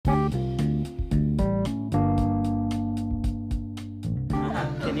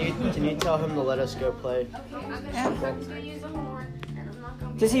Can you tell him to let us go play?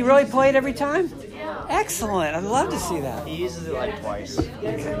 Does he really play it every time? Excellent. I'd love to see that. He uses it like twice.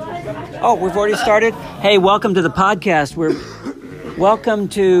 Oh, we've already started? Hey, welcome to the podcast. Welcome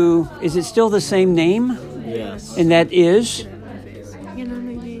to, is it still the same name? Yes. And that is?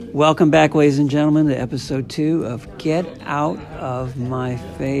 Welcome back, ladies and gentlemen, to episode 2 of Get Out of My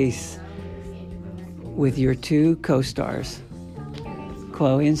Face with your 2 co-stars,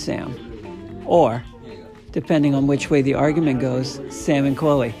 Chloe and Sam. Or, depending on which way the argument goes, Sam and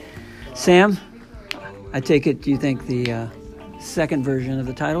Chloe. Sam, I take it you think the second version of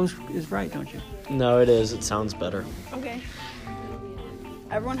the title is right, don't you? No, it is. It sounds better. Okay.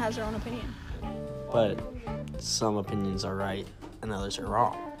 Everyone has their own opinion. But some opinions are right and others are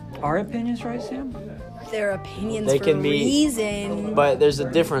wrong. Our opinions right, Sam? Their opinions They for can a be- reason. But there's a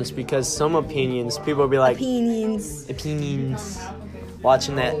difference because some opinions, people will be like, Opinions.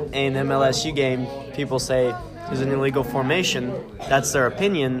 Watching that A&M LSU game, people say it was an illegal formation. That's their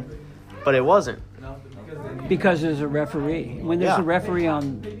opinion, but it wasn't. Because there's a referee. When there's Yeah. a referee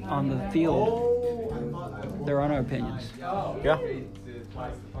on the field, there are no opinions. Yeah.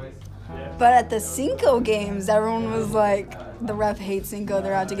 But at the Cinco games, everyone was like, the ref hates Cinco,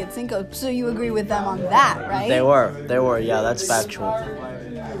 they're out to get Cinco. So you agree with them on that, right? They were. Yeah, that's factual.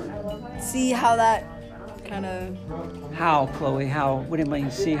 See how that kind of... How, Chloe? How? What do you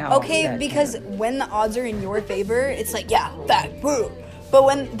mean, see how? Okay, that- because when the odds are in your favor, it's like, yeah, fact, boo. But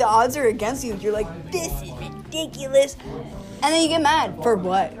when the odds are against you, you're like, this is ridiculous. And then you get mad. For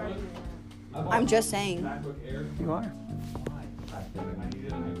what? I'm just saying. You are.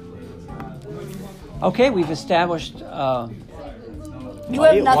 Okay, we've established... You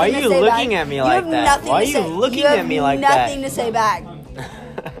Why have nothing are to you say looking back. at me You like have that? nothing Why are to you say. looking You have at me like that? nothing to say back.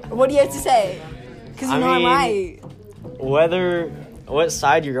 What do you have to say? Because you I know I'm mean, right. what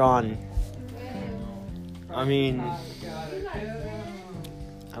side you're on. I mean, I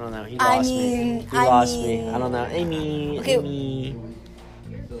don't know. He lost me. He lost me. I don't know. Amy. Okay. Amy.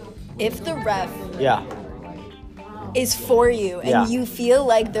 If the ref Yeah. is for you and Yeah. you feel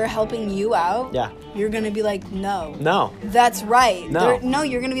like they're helping you out, Yeah. you're going to be like, no. No. That's right. No. No,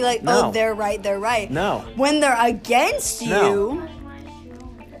 you're going to be like, No. oh, they're right, they're right. No. When they're against you, No.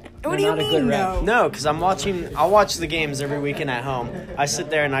 what do you not a good mean, ref. no? No, because I watch the games every weekend at home. I sit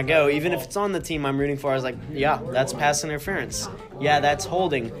there and I go, even if it's on the team I'm rooting for, I was like, yeah, that's pass interference. Yeah, that's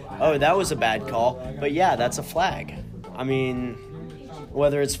holding. Oh, that was a bad call. But yeah, that's a flag. I mean,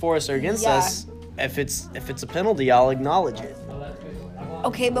 whether it's for us or against Yeah. us, if it's a penalty, I'll acknowledge it.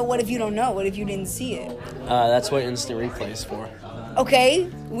 Okay, but what if you don't know? What if you didn't see it? That's what instant replay is for. Okay,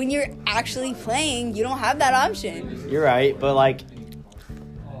 when you're actually playing, you don't have that option. You're right, but like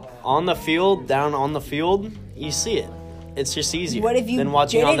on the field, down on the field, you see it. It's just easier What if you than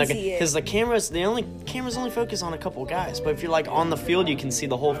watching on the didn't see it? because the cameras only focus on a couple guys. But if you're like on the field, you can see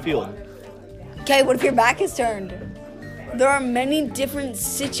the whole field. Okay, what if your back is turned? There are many different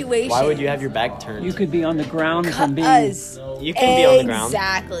situations. Why would you have your back turned? You could be on the ground from being... Us. You can be on the ground,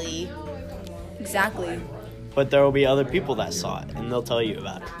 Exactly. but there will be other people that saw it, and they'll tell you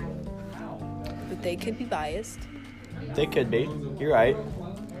about it. But they could be biased. They could be. You're right,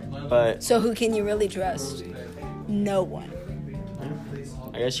 but So who can you really trust? No one.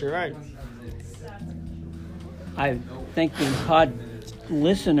 I guess you're right. I think the pod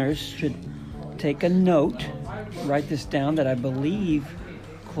listeners should take a note, write this down, that I believe,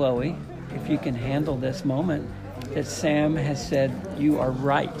 Chloe, if you can handle this moment, that Sam has said you are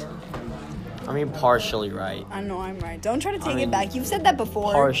right. I mean, partially right. I know I'm right. Don't try to take mean, it back. You've said that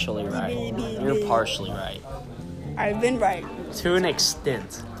before. Partially right. You're partially right. I've been right. To an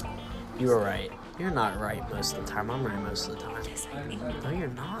extent, you are right. You're not right most of the time. I'm right most of the time. Yes, I am. No, you're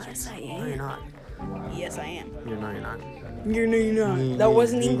not. Yes, I No, you're am. not. Yes, I am. You're not. You're not. That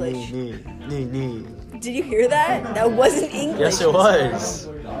wasn't English. No. Did you hear that? That wasn't English. Yes, it was.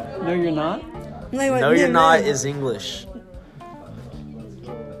 No, you're not? Like, No, you're not is English.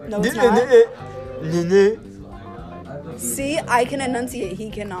 No, it's not. See, I can enunciate. He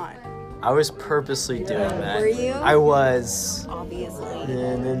cannot. I was purposely doing that. Were you? I was. Obviously.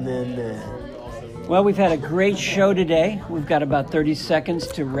 Well, we've had a great show today. We've got about 30 seconds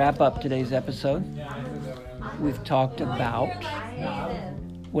to wrap up today's episode. We've talked about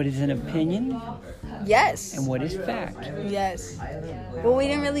what is an opinion Yes. and what is fact. Yes. Well, we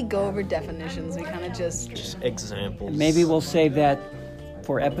didn't really go over definitions. We kind of just... Examples. Maybe we'll save that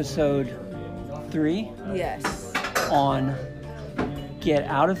for episode 3 Yes. on Get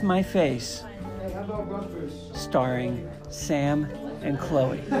Out of My Face, starring Sam and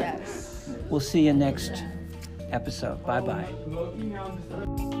Chloe. Yes. We'll see you next episode.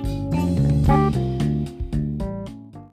 Bye-bye.